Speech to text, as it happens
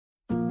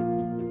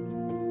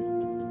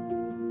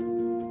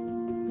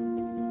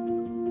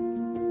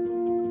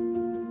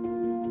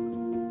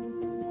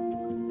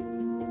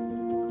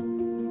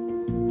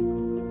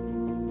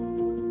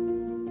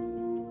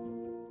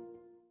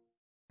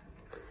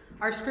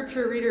Our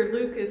scripture reader,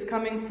 Luke, is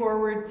coming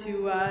forward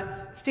to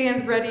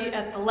stand ready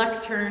at the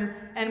lectern.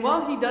 And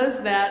while he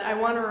does that, I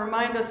want to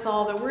remind us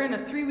all that we're in a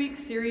 3-week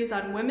series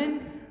on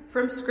women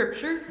from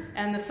Scripture.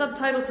 And the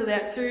subtitle to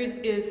that series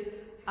is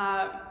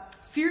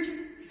Fierce,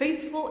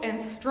 Faithful, and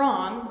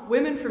Strong,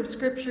 Women from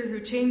Scripture Who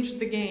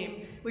Changed the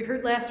Game. We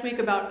heard last week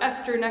about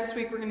Esther. Next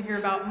week we're going to hear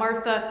about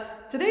Martha.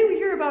 Today we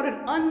hear about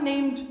an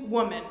unnamed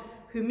woman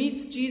who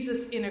meets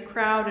Jesus in a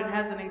crowd and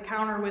has an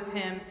encounter with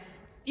him.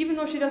 Even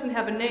though she doesn't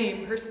have a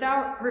name, her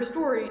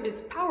story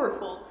is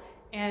powerful,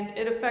 and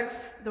it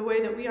affects the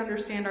way that we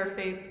understand our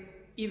faith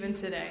even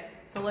today.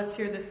 So let's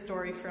hear this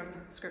story from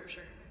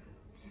Scripture.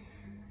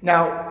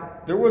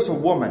 Now, there was a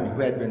woman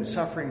who had been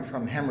suffering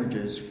from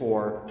hemorrhages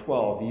for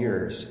 12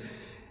 years.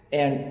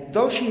 And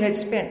though she had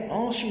spent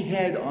all she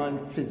had on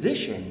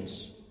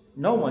physicians,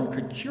 no one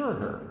could cure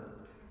her.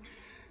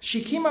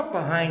 She came up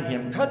behind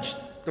him,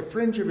 touched the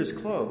fringe of his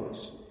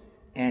clothes,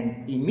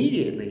 and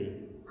immediately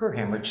her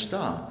hemorrhage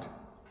stopped.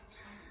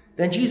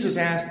 Then Jesus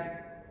asked,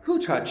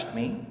 "Who touched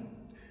me?"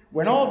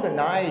 When all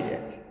denied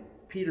it,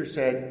 Peter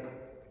said,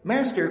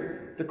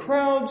 "Master, the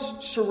crowds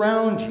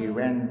surround you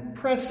and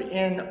press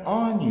in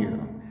on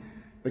you."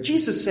 But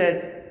Jesus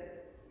said,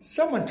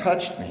 "Someone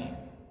touched me,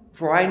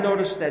 for I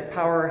noticed that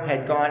power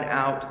had gone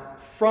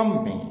out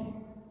from me."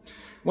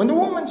 When the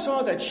woman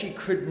saw that she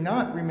could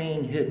not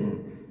remain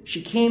hidden,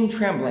 she came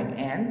trembling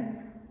and,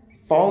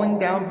 falling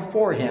down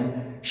before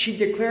him, she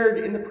declared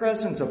in the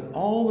presence of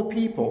all the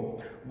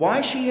people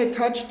why she had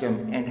touched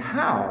him and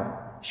how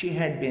she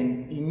had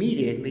been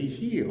immediately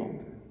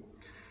healed.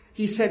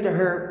 He said to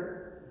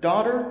her,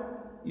 "Daughter,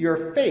 your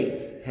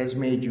faith has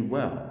made you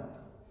well.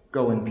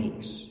 Go in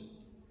peace."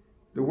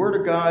 The word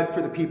of God for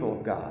the people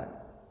of God.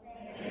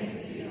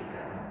 Thanks be to God.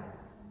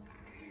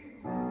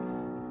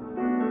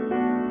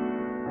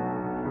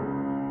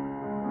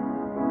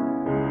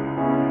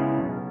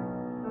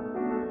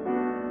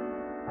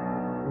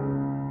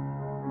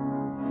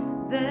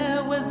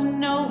 There was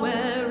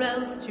nowhere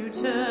else to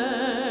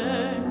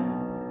turn,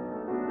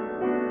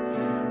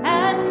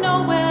 and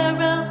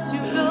nowhere else to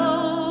go.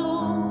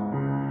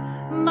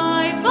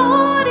 My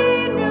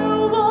body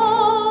knew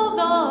all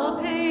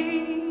the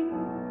pain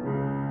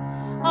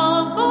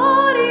a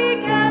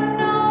body can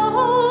know.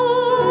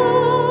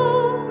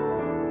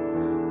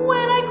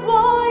 When I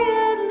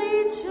quietly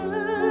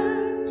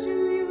turn to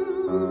you,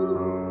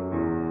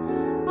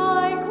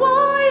 I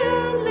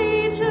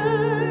quietly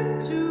turn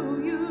to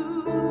you.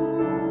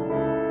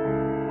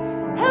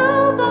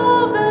 Help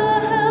of the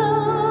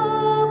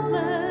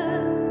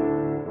helpless,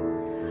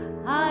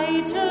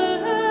 I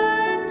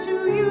turn to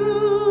you.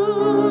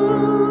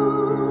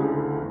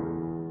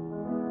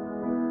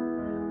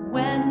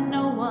 When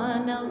no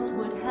one else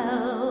would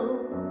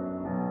help,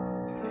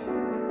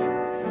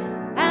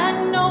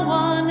 and no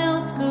one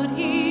else could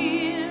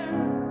hear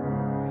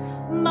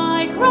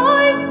my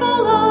cries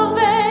full of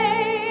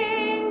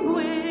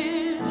anguish,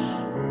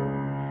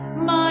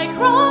 my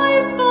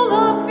cries full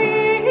of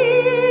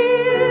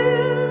fear,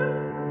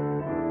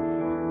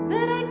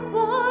 then I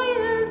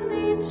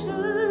quietly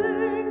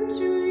turn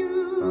to you.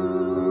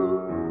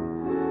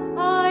 I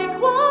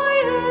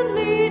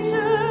quietly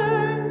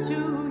turn to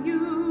you.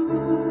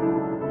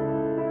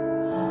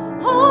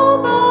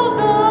 Hope of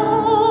the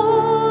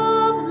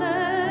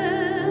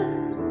hopeless,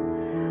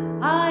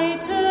 I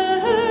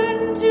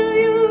turn to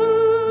you.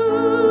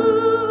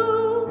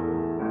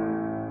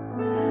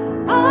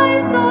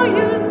 I saw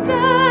you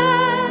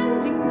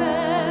standing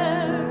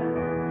there.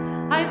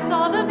 I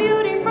saw the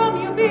beauty from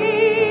you beaming.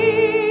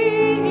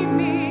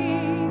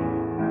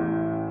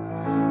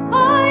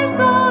 I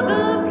saw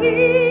the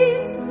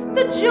peace,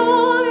 the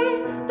joy,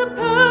 the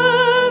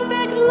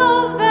perfect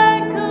love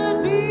that could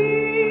be.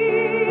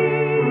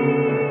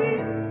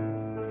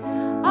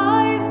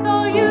 I saw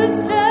you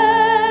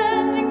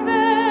standing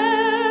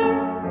there.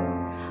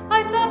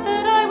 I thought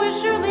that I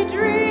was surely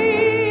dreaming.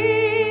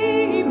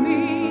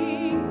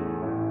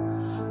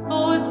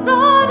 For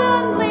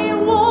suddenly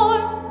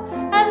warmth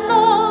and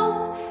love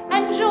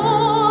and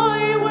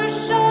joy were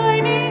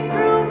shining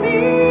through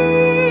me.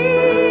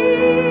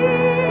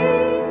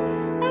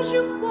 As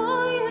you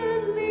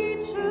quietly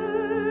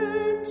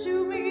turned to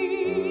me,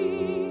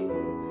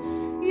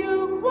 you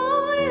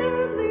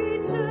quietly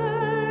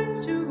turned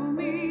to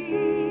me.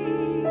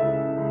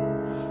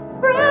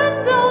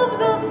 Friend of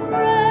the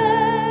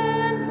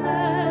friendless,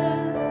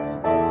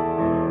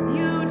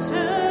 you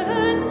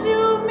turn to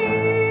me.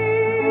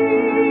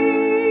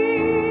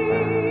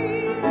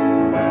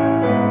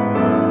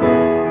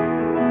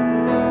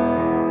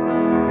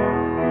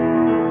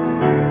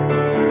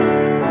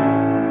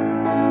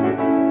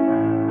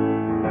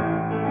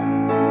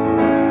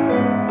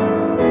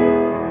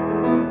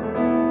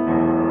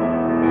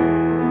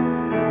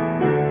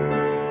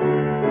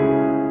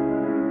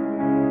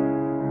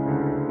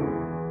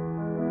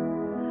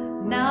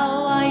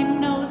 Now I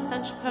know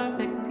such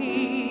perfect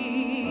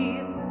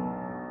peace.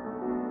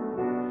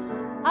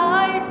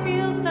 I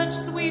feel such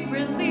sweet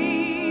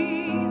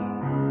release.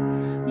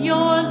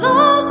 Your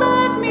love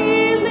let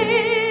me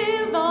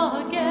live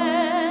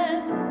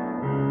again.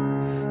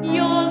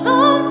 Your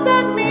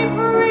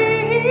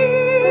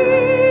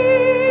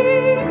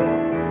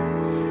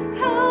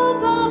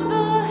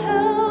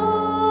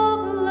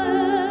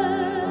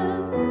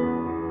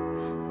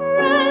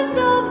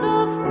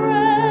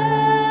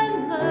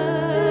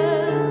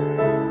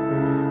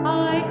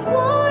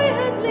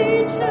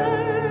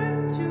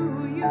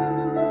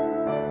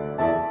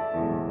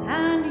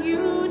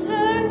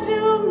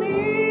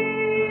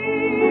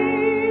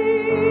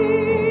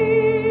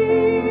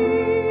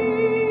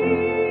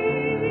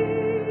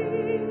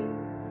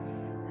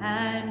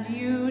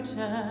you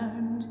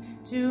turned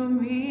to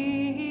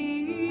me.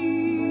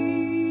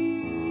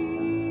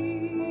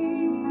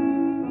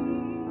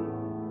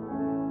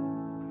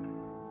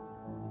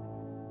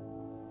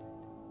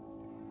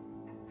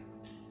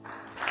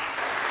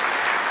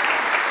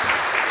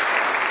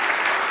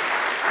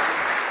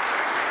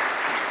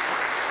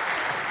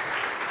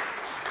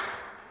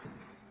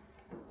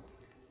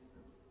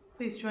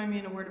 Please join me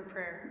in a word of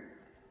prayer.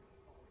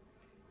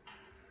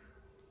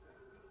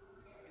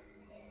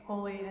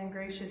 Holy and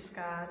gracious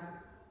God,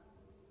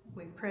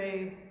 we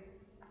pray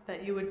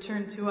that you would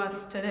turn to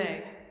us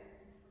today.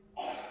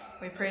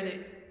 We pray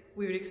that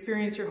we would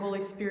experience your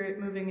Holy Spirit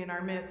moving in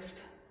our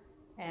midst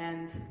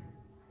and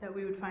that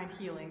we would find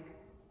healing.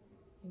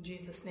 In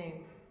Jesus'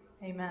 name,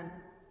 amen.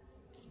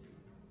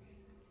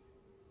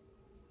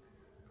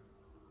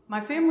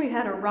 My family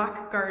had a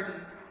rock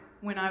garden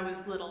when I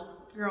was little,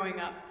 growing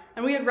up.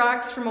 And we had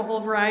rocks from a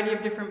whole variety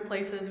of different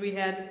places. We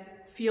had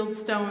field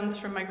stones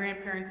from my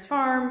grandparents'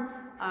 farm.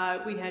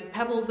 We had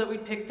pebbles that we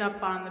picked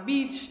up on the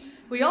beach.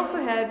 We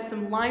also had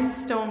some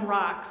limestone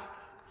rocks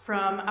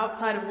from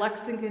outside of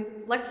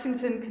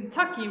Lexington,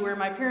 Kentucky, where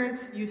my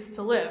parents used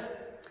to live.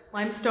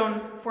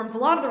 Limestone forms a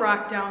lot of the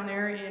rock down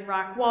there in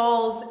rock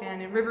walls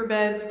and in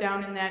riverbeds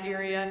down in that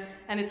area.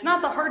 And it's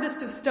not the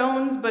hardest of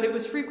stones, but it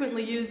was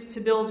frequently used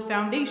to build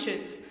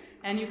foundations.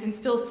 And you can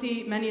still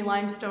see many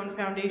limestone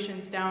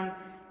foundations down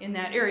in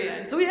that area.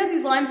 And so we had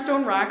these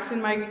limestone rocks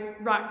in my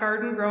rock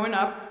garden growing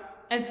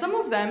up, and some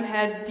of them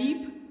had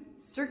deep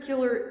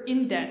circular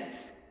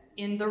indents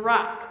in the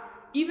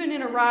rock. Even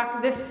in a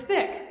rock this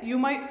thick, you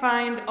might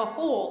find a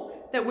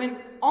hole that went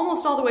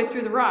almost all the way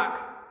through the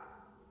rock.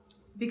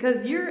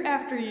 Because year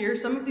after year,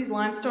 some of these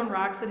limestone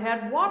rocks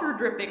had water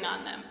dripping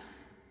on them.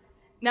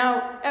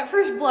 Now, at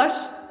first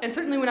blush, and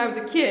certainly when I was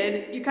a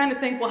kid, you kind of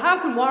think, well,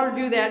 how can water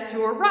do that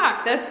to a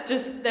rock? That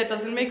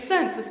doesn't make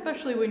sense,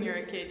 especially when you're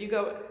a kid. You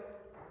go,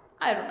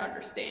 I don't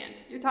understand.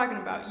 You're talking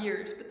about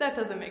years, but that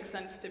doesn't make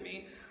sense to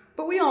me.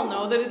 But we all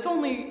know that it's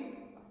only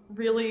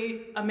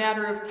really a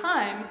matter of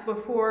time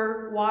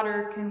before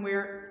water can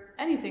wear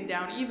anything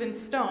down, even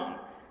stone.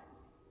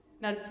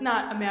 Now, it's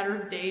not a matter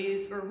of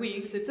days or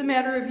weeks. It's a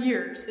matter of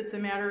years. It's a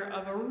matter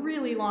of a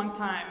really long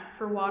time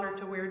for water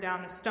to wear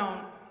down a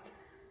stone.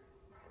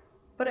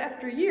 But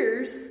after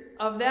years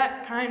of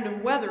that kind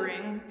of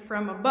weathering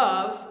from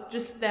above,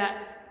 just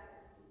that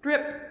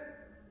drip,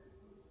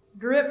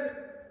 drip,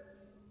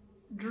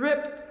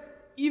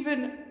 drip,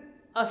 even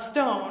a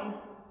stone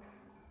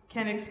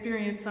can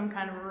experience some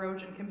kind of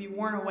erosion, can be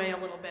worn away a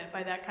little bit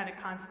by that kind of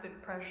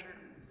constant pressure.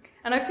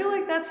 And I feel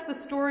like that's the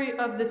story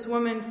of this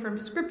woman from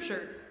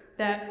Scripture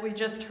that we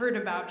just heard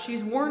about.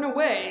 She's worn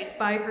away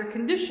by her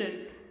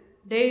condition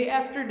day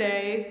after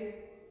day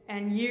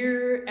and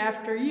year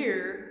after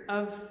year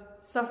of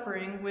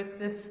suffering with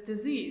this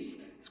disease.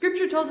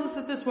 Scripture tells us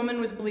that this woman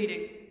was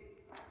bleeding.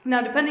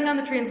 Now, depending on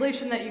the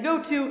translation that you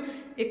go to,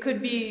 it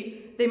could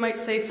be, they might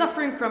say,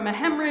 suffering from a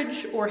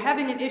hemorrhage or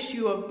having an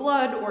issue of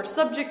blood or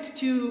subject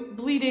to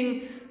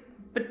bleeding.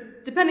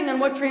 But depending on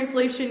what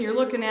translation you're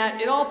looking at,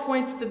 it all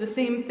points to the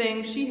same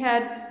thing. She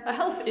had a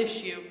health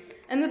issue.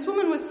 And this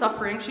woman was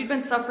suffering. She'd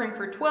been suffering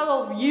for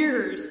 12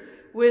 years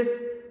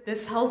with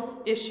this health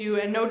issue,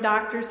 and no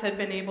doctors had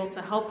been able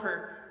to help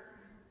her.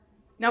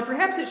 Now,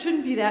 perhaps it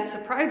shouldn't be that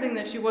surprising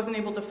that she wasn't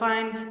able to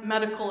find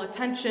medical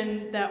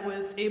attention that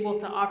was able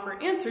to offer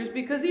answers,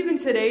 because even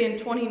today in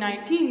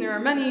 2019, there are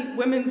many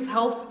women's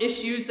health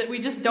issues that we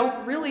just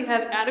don't really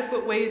have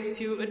adequate ways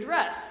to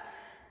address.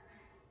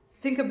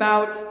 Think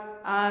about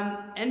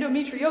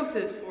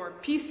endometriosis or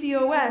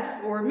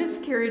PCOS or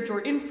miscarriage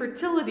or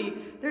infertility.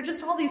 There are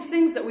just all these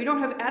things that we don't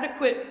have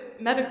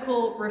adequate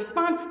medical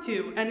response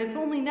to, and it's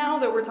only now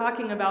that we're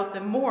talking about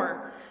them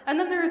more. And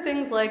then there are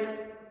things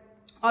like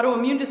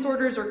autoimmune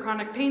disorders or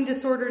chronic pain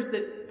disorders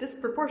that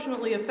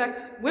disproportionately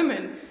affect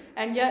women,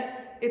 and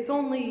yet it's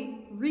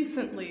only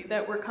recently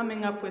that we're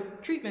coming up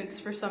with treatments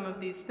for some of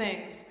these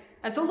things.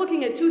 And so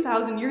looking at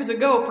 2,000 years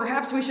ago,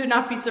 perhaps we should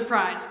not be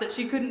surprised that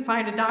she couldn't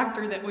find a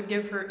doctor that would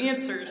give her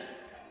answers.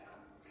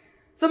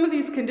 Some of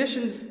these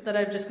conditions that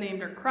I've just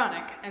named are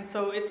chronic, and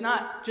so it's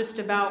not just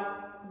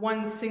about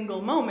one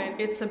single moment,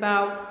 it's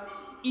about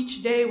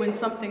each day when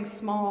something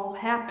small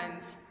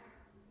happens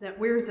that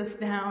wears us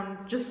down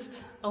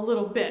just a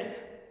little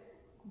bit,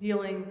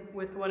 dealing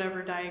with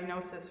whatever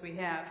diagnosis we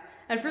have.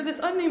 And for this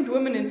unnamed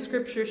woman in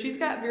Scripture, she's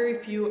got very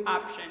few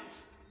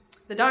options.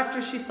 The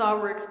doctors she saw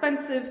were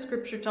expensive.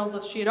 Scripture tells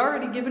us she had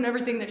already given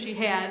everything that she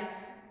had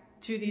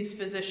to these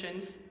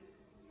physicians.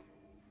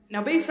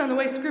 Now, based on the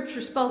way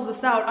Scripture spells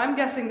this out, I'm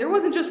guessing there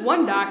wasn't just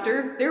one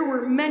doctor, there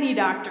were many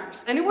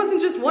doctors. And it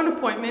wasn't just one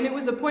appointment, it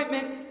was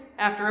appointment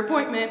after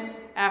appointment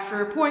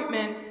after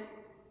appointment,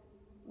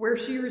 where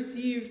she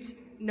received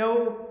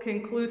no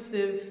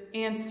conclusive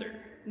answer,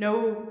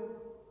 no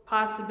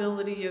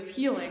possibility of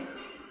healing.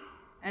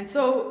 And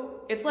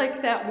so it's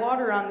like that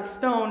water on the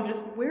stone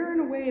just wearing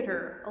away at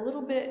her a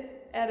little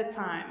bit at a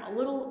time, a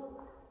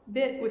little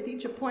bit with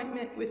each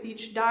appointment, with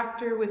each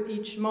doctor, with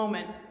each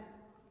moment.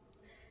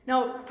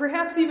 Now,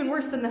 perhaps even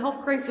worse than the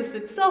health crisis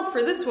itself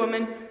for this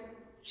woman,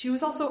 she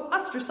was also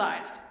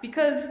ostracized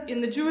because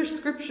in the Jewish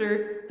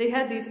scripture, they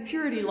had these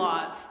purity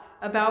laws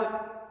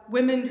about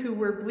women who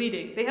were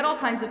bleeding. They had all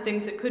kinds of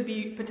things that could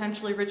be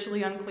potentially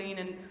ritually unclean,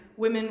 and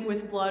women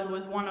with blood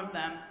was one of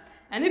them.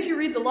 And if you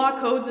read the law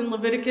codes in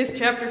Leviticus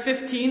chapter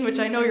 15, which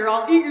I know you're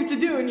all eager to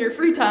do in your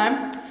free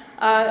time,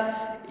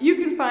 you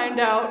can find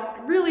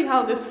out really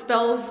how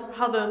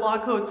the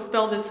law codes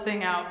spell this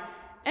thing out.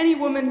 Any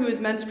woman who is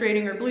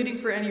menstruating or bleeding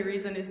for any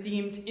reason is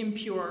deemed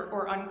impure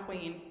or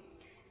unclean.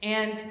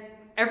 And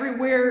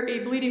everywhere a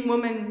bleeding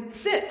woman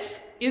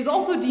sits is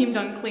also deemed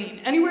unclean.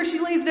 Anywhere she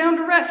lays down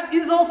to rest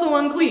is also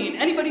unclean.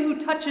 Anybody who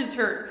touches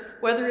her,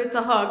 whether it's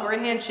a hug or a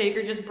handshake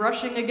or just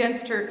brushing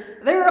against her,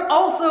 they're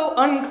also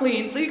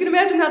unclean. So you can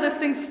imagine how this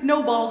thing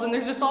snowballs, and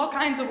there's just all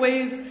kinds of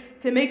ways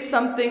to make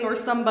something or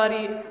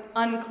somebody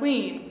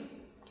unclean.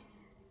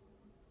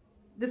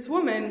 This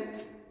woman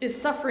is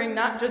suffering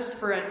not just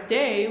for a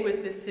day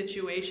with this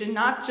situation,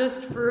 not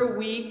just for a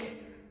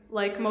week,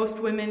 like most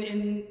women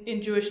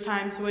in Jewish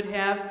times would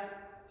have.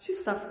 She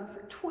suffered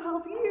for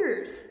 12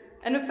 years.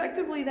 And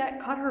effectively that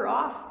cut her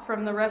off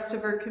from the rest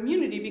of her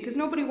community because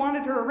nobody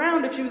wanted her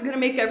around if she was going to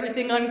make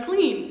everything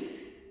unclean.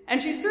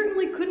 And she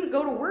certainly couldn't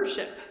go to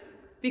worship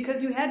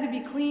because you had to be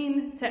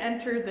clean to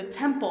enter the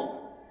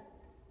temple.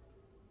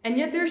 And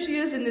yet there she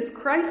is in this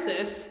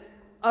crisis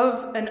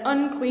of an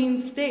unclean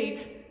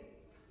state,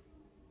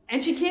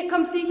 and she can't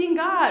come seeking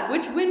God.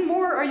 When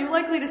more are you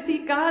likely to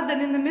seek God than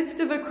in the midst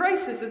of a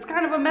crisis? It's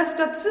kind of a messed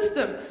up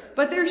system,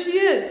 but there she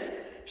is.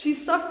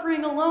 She's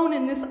suffering alone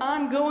in this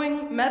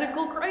ongoing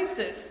medical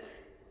crisis.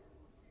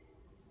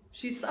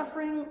 She's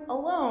suffering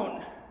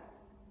alone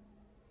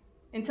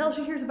until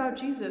she hears about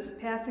Jesus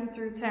passing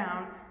through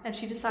town, and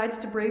she decides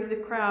to brave the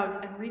crowds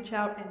and reach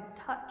out and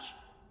touch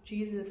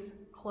Jesus'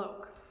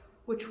 cloak,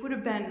 which would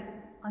have been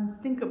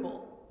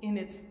unthinkable in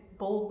its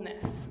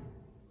boldness.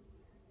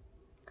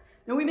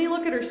 Now, we may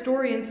look at her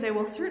story and say,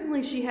 well,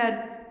 certainly she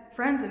had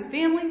friends and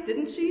family,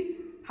 didn't she?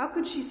 How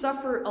could she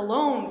suffer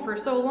alone for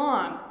so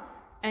long?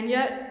 And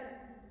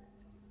yet,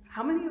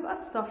 how many of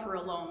us suffer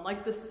alone,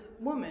 like this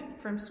woman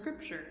from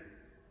Scripture?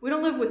 We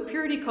don't live with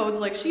purity codes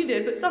like she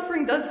did, but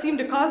suffering does seem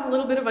to cause a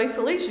little bit of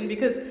isolation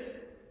because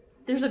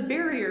there's a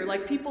barrier,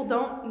 like people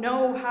don't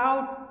know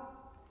how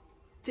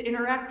to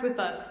interact with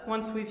us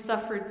once we've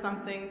suffered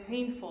something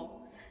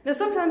painful. Now,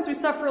 sometimes we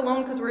suffer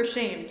alone because we're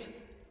ashamed.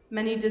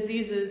 Many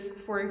diseases,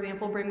 for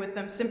example, bring with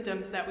them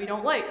symptoms that we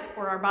don't like,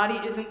 or our body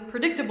isn't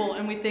predictable,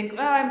 and we think,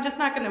 I'm just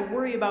not going to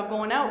worry about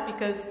going out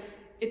because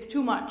it's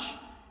too much.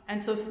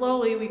 And so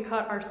slowly we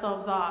cut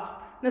ourselves off.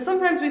 Now,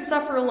 sometimes we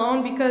suffer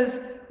alone because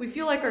we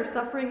feel like our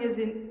suffering is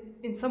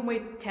in some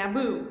way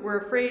taboo. We're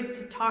afraid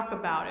to talk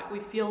about it. We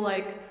feel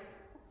like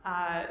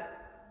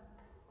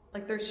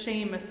there's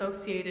shame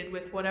associated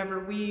with whatever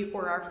we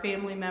or our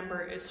family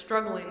member is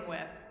struggling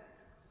with.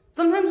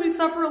 Sometimes we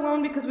suffer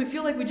alone because we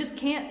feel like we just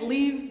can't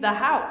leave the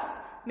house.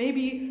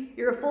 Maybe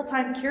you're a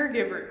full-time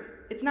caregiver.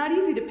 It's not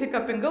easy to pick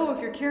up and go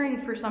if you're caring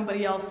for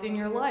somebody else in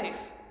your life.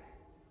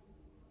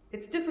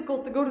 It's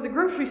difficult to go to the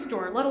grocery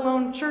store, let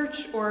alone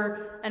church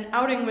or an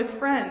outing with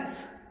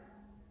friends.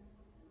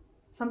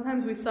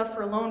 Sometimes we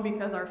suffer alone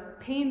because our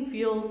pain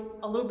feels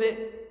a little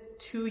bit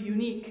too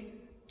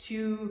unique,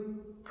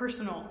 too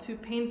personal, too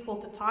painful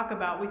to talk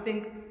about. We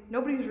think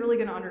nobody's really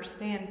going to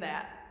understand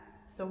that.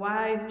 So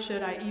why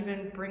should I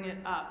even bring it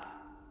up?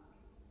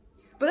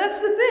 But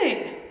that's the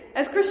thing.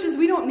 As Christians,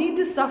 we don't need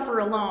to suffer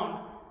alone.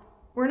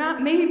 We're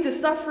not made to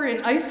suffer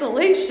in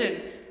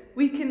isolation.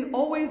 We can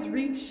always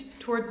reach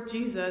towards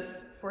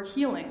Jesus for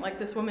healing, like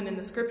this woman in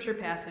the scripture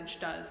passage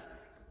does.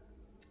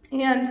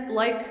 And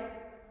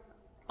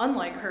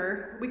unlike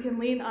her, we can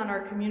lean on our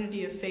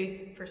community of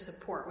faith for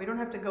support. We don't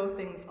have to go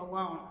things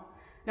alone.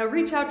 Now,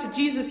 reach out to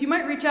Jesus. You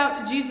might reach out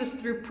to Jesus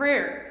through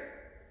prayer.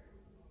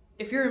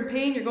 If you're in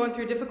pain, you're going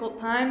through a difficult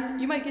time,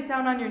 you might get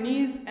down on your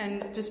knees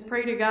and just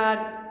pray to God,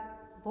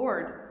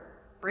 Lord,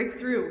 break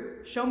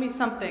through, show me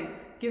something,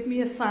 give me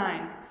a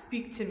sign,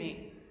 speak to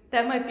me.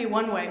 That might be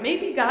one way.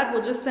 Maybe God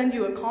will just send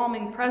you a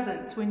calming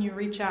presence when you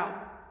reach out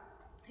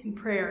in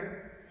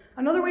prayer.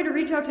 Another way to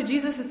reach out to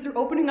Jesus is through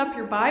opening up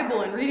your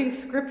Bible and reading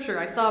Scripture.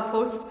 I saw a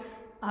post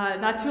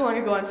not too long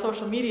ago on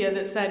social media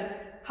that said,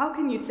 how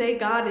can you say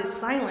God is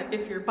silent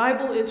if your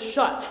Bible is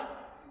shut?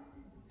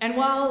 And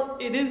while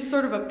it is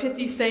sort of a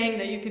pithy saying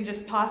that you can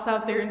just toss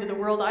out there into the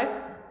world,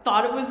 I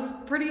thought it was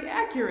pretty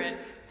accurate.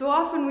 So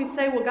often we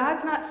say, well,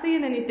 God's not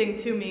saying anything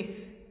to me.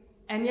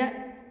 And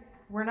yet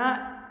we're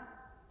not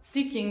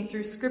seeking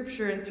through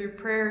Scripture and through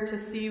prayer to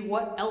see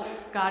what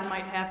else God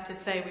might have to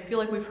say. We feel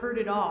like we've heard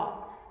it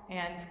all,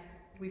 and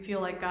we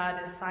feel like God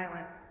is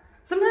silent.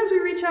 Sometimes we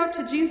reach out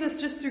to Jesus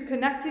just through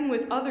connecting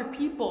with other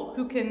people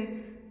who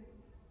can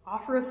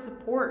offer us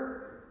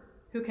support,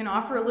 who can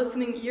offer a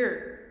listening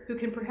ear, who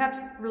can perhaps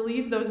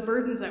relieve those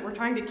burdens that we're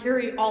trying to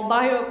carry all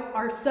by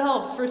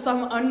ourselves for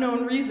some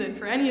unknown reason,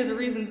 for any of the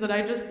reasons that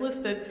I just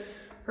listed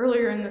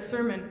earlier in the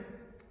sermon.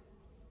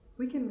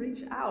 We can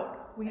reach out.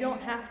 We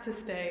don't have to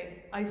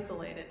stay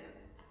isolated.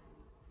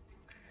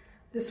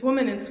 This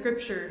woman in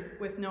Scripture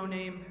with no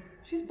name,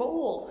 she's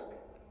bold.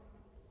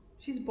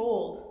 She's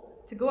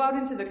bold. To go out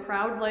into the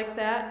crowd like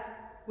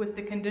that, with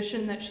the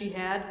condition that she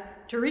had,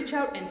 to reach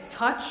out and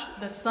touch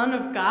the Son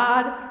of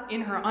God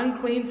in her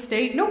unclean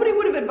state. Nobody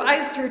would have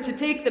advised her to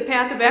take the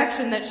path of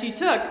action that she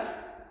took,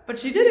 but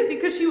she did it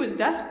because she was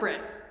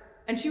desperate,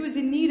 and she was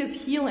in need of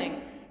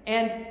healing,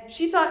 and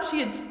she thought she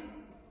had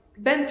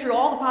been through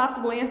all the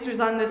possible answers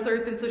on this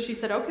earth, and so she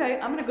said, okay,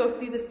 I'm going to go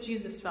see this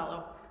Jesus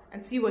fellow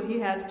and see what he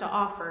has to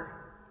offer.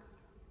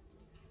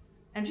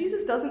 And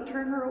Jesus doesn't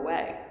turn her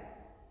away.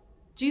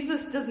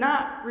 Jesus does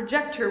not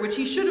reject her, which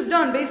he should have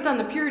done based on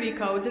the purity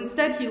codes.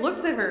 Instead, he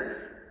looks at her,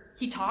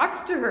 he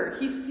talks to her,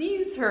 he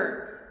sees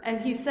her,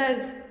 and he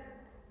says,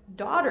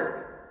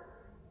 daughter,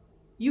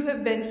 you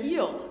have been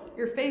healed.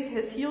 Your faith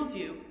has healed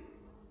you.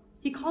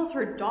 He calls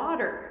her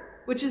daughter,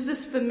 which is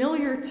this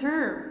familiar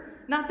term.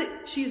 Not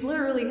that she's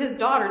literally his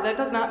daughter, that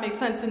does not make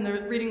sense in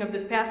the reading of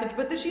this passage,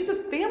 but that she's a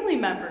family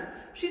member.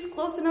 She's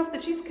close enough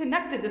that she's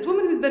connected. This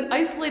woman who's been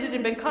isolated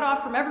and been cut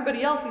off from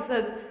everybody else, he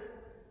says,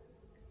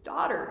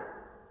 daughter,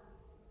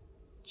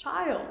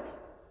 child,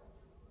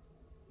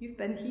 you've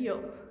been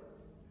healed.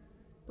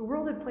 The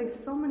world had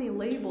placed so many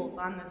labels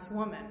on this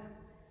woman.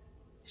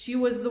 She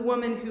was the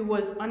woman who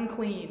was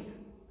unclean,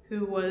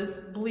 who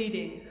was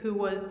bleeding, who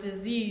was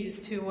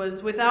diseased, who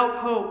was without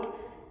hope.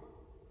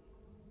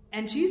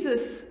 And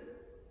Jesus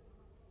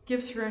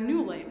gives her a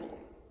new label,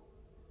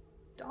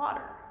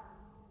 daughter,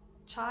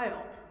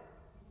 child.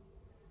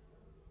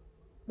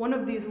 One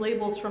of these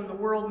labels from the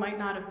world might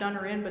not have done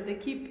her in, but they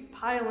keep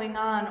piling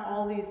on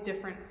all these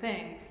different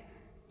things.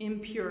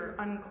 Impure,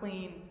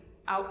 unclean,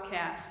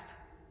 outcast.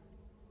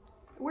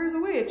 It wears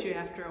away at you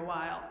after a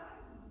while.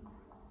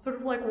 Sort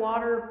of like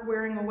water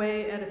wearing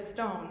away at a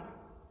stone.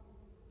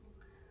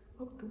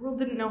 Oh, the world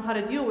didn't know how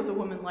to deal with a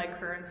woman like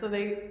her, and so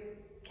they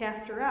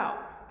cast her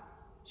out.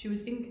 She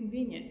was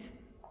inconvenient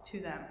to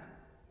them.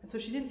 And so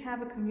she didn't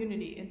have a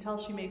community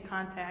until she made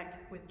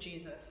contact with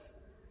Jesus.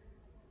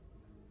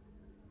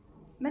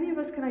 Many of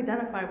us can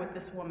identify with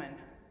this woman.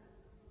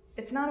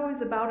 It's not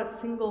always about a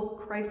single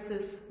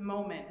crisis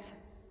moment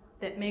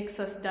that makes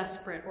us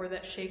desperate or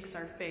that shakes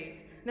our faith.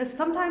 Now,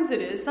 sometimes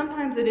it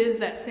is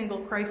that single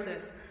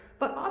crisis,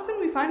 but often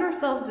we find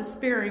ourselves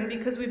despairing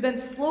because we've been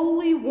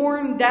slowly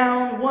worn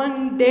down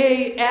one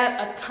day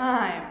at a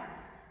time.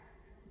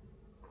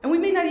 And we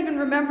may not even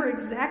remember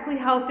exactly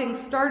how things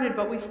started,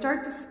 but we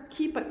start to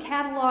keep a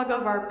catalog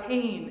of our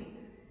pain.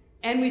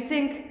 And we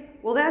think,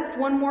 well, that's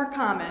one more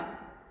comment,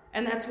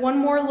 and that's one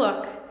more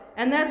look,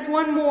 and that's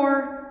one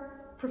more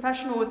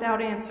professional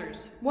without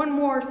answers, one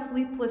more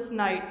sleepless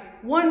night,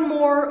 one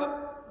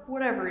more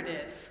whatever it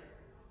is.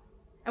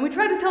 And we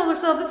try to tell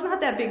ourselves, it's not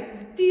that big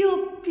of a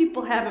deal,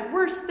 people have it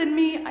worse than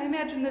me. I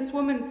imagine this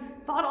woman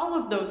thought all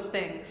of those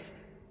things.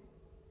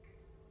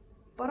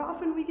 But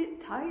often we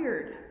get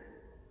tired.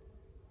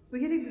 We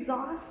get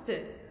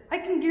exhausted. I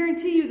can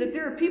guarantee you that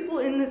there are people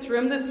in this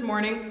room this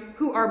morning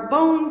who are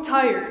bone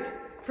tired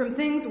from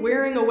things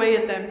wearing away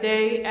at them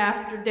day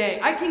after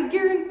day. I can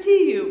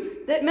guarantee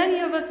you that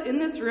many of us in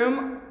this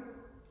room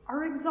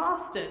are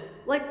exhausted,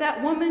 like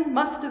that woman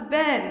must have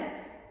been.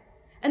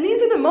 And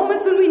these are the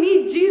moments when we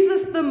need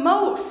Jesus the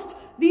most.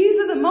 These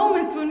are the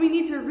moments when we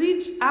need to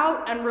reach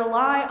out and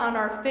rely on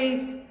our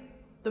faith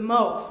the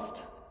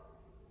most.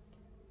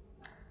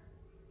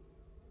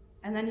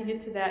 And then you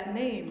get to that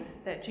name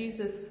that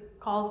Jesus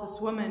calls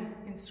this woman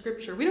in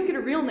Scripture. We don't get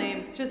a real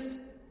name, just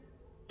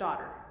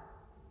daughter,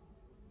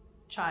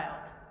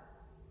 child.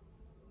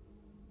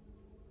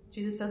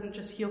 Jesus doesn't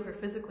just heal her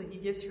physically, he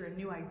gives her a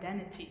new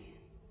identity.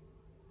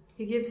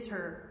 He gives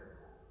her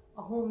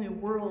a whole new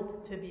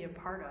world to be a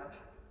part of.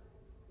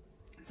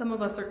 Some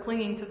of us are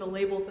clinging to the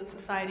labels that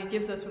society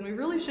gives us when we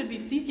really should be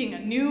seeking a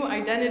new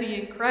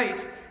identity in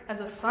Christ as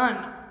a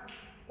son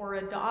or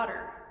a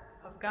daughter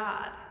of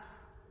God.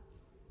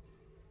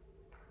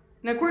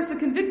 Now, of course, the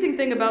convicting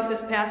thing about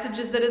this passage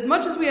is that as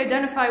much as we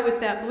identify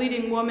with that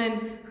bleeding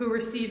woman who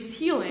receives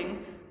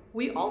healing,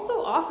 we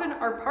also often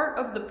are part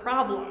of the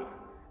problem.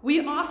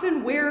 We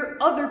often wear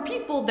other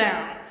people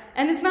down.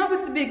 And it's not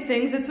with the big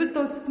things, it's with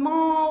those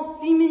small,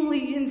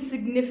 seemingly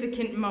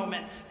insignificant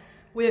moments,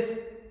 with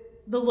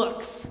the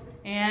looks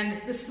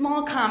and the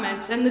small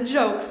comments and the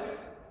jokes.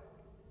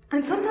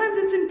 And sometimes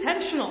it's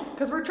intentional,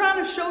 because we're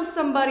trying to show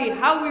somebody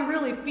how we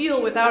really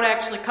feel without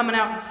actually coming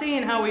out and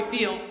saying how we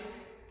feel.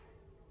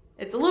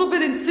 It's a little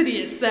bit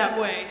insidious that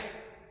way.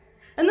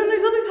 And then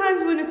there's other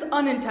times when it's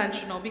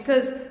unintentional,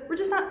 because we're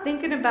just not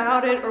thinking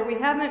about it, or we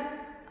haven't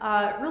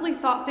really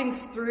thought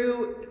things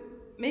through.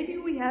 Maybe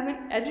we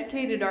haven't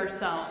educated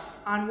ourselves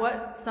on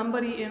what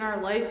somebody in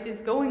our life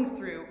is going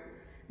through.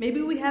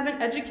 Maybe we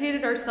haven't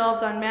educated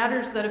ourselves on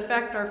matters that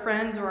affect our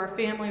friends or our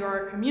family or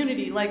our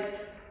community, like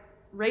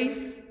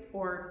race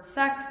or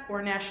sex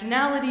or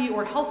nationality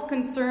or health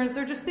concerns.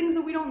 They're just things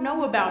that we don't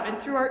know about,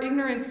 and through our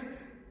ignorance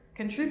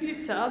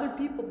contribute to other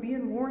people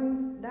being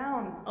worn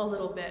down a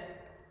little bit.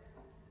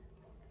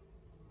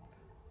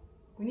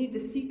 We need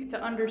to seek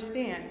to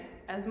understand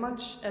as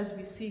much as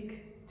we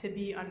seek to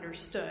be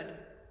understood.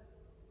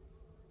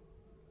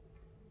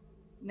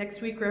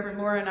 Next week, Reverend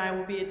Laura and I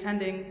will be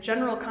attending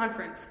General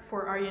Conference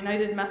for our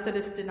United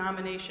Methodist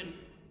denomination.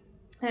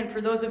 And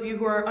for those of you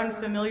who are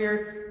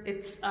unfamiliar,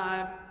 it's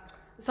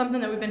something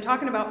that we've been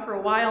talking about for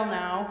a while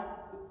now.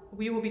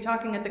 We will be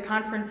talking at the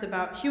conference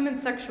about human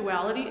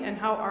sexuality and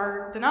how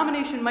our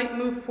denomination might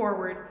move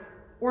forward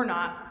or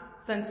not,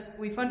 since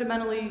we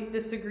fundamentally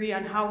disagree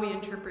on how we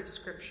interpret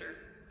Scripture.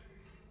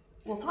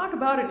 We'll talk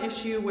about an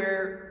issue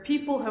where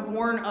people have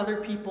worn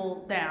other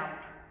people down.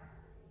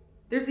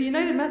 There's a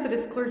United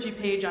Methodist clergy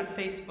page on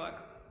Facebook,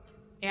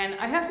 and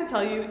I have to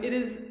tell you, it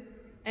is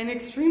an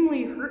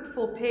extremely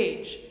hurtful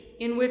page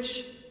in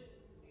which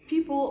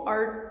people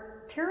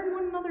are tearing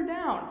one another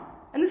down.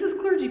 And this is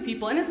clergy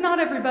people, and it's not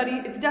everybody,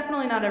 it's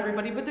definitely not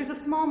everybody, but there's a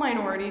small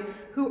minority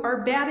who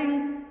are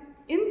batting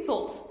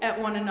insults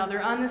at one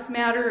another on this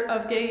matter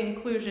of gay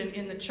inclusion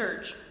in the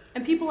church.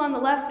 And people on the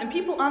left and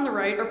people on the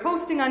right are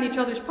posting on each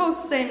other's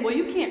posts saying, well,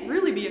 you can't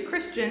really be a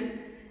Christian,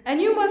 and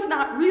you must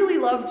not really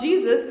love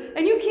Jesus,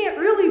 and you can't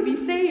really be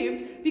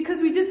saved because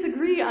we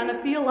disagree on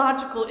a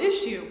theological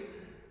issue.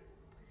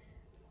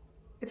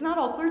 It's not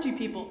all clergy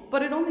people,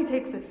 but it only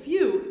takes a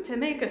few to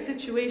make a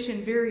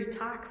situation very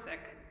toxic.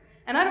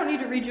 And I don't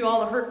need to read you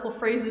all the hurtful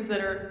phrases that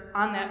are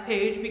on that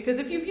page, because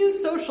if you've used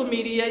social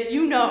media,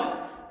 you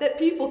know that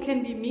people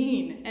can be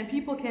mean and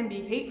people can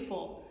be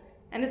hateful.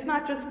 And it's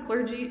not just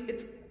clergy,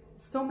 it's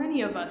so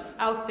many of us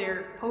out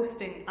there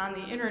posting on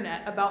the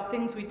internet about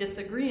things we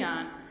disagree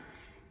on.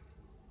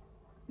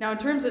 Now, in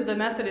terms of the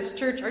Methodist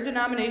Church, our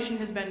denomination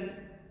has been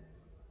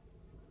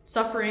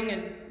suffering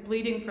and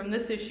bleeding from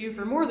this issue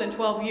for more than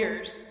 12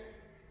 years.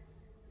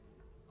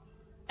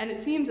 And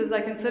it seems, as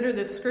I consider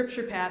this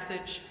scripture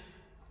passage,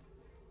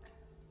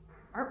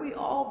 aren't we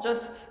all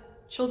just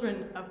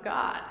children of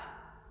God?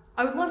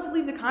 I would love to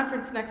leave the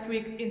conference next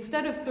week,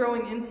 instead of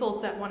throwing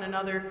insults at one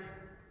another,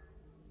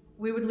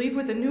 we would leave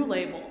with a new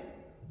label: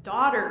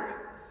 daughter,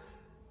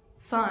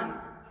 son,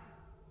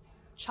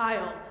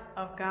 child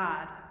of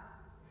God.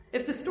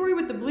 If the story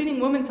with the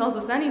bleeding woman tells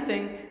us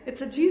anything, it's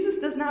that Jesus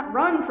does not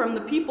run from the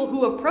people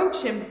who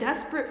approach him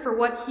desperate for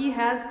what he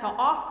has to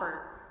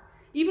offer.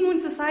 Even when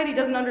society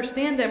doesn't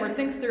understand them or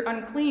thinks they're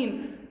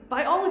unclean,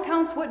 by all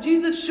accounts, what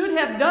Jesus should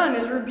have done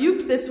is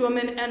rebuked this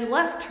woman and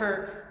left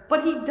her.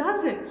 But he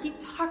doesn't. He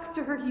talks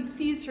to her, he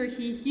sees her,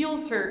 he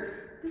heals her.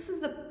 This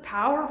is a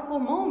powerful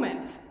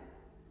moment.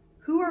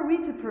 Who are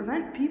we to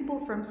prevent people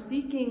from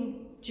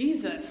seeking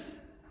Jesus?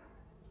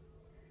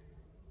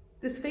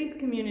 This faith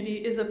community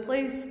is a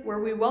place where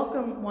we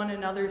welcome one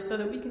another so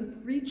that we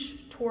can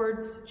reach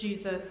towards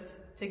Jesus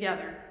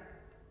together.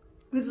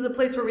 This is a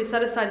place where we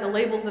set aside the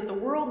labels that the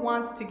world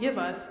wants to give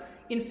us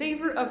in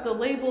favor of the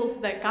labels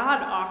that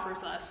God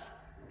offers us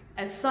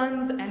as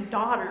sons and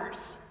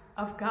daughters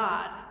of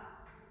God.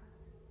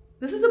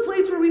 This is a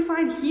place where we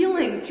find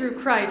healing through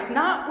Christ,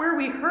 not where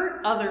we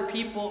hurt other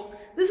people.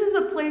 This is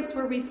a place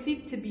where we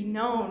seek to be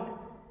known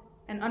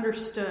and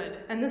understood.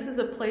 And this is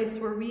a place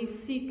where we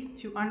seek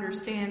to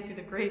understand through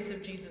the grace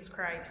of Jesus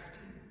Christ.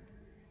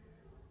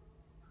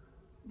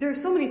 There are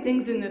so many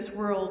things in this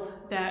world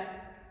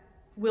that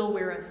will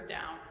wear us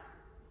down.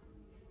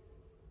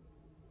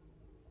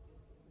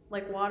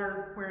 Like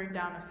water wearing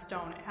down a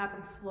stone. It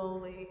happens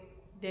slowly,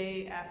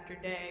 day after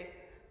day.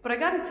 But I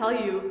gotta tell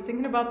you,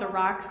 thinking about the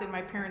rocks in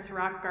my parents'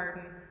 rock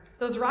garden,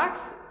 those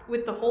rocks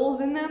with the holes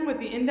in them, with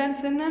the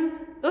indents in them,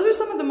 those are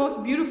some of the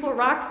most beautiful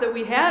rocks that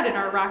we had in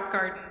our rock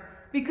garden.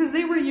 Because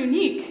they were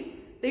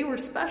unique, they were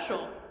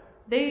special,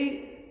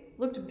 they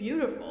looked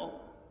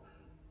beautiful.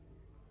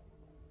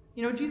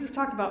 You know, Jesus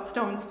talked about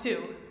stones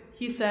too.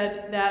 He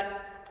said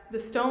that the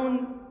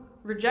stone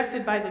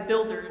rejected by the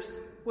builders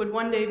would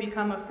one day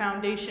become a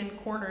foundation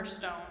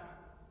cornerstone.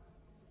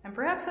 And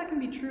perhaps that can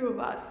be true of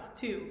us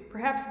too.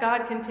 Perhaps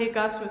God can take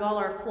us with all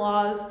our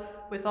flaws,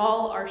 with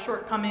all our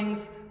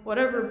shortcomings,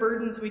 whatever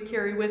burdens we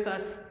carry with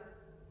us,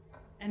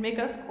 and make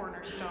us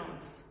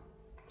cornerstones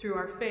through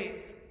our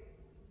faith.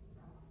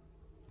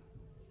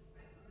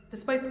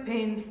 Despite the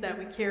pains that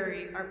we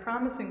carry, our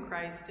promise in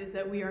Christ is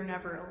that we are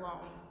never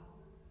alone.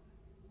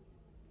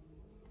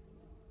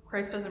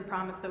 Christ doesn't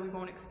promise that we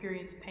won't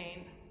experience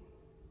pain,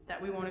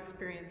 that we won't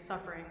experience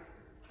suffering,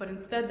 but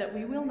instead that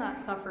we will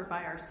not suffer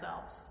by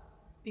ourselves,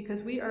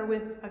 because we are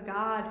with a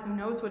God who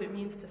knows what it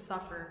means to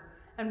suffer,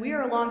 and we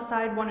are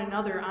alongside one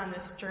another on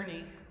this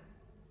journey.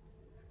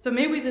 So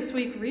may we this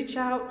week reach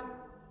out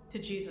to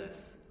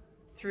Jesus.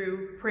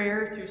 Through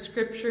prayer, through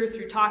scripture,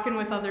 through talking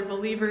with other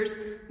believers.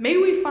 May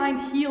we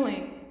find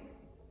healing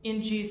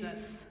in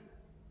Jesus.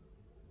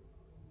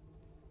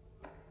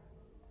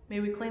 May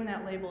we claim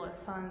that label as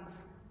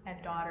sons and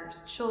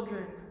daughters,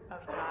 children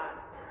of God.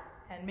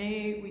 And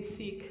may we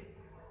seek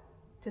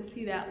to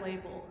see that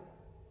label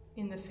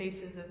in the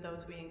faces of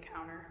those we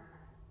encounter.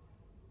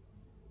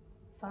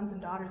 Sons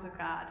and daughters of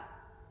God,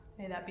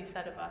 may that be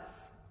said of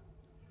us.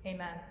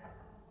 Amen.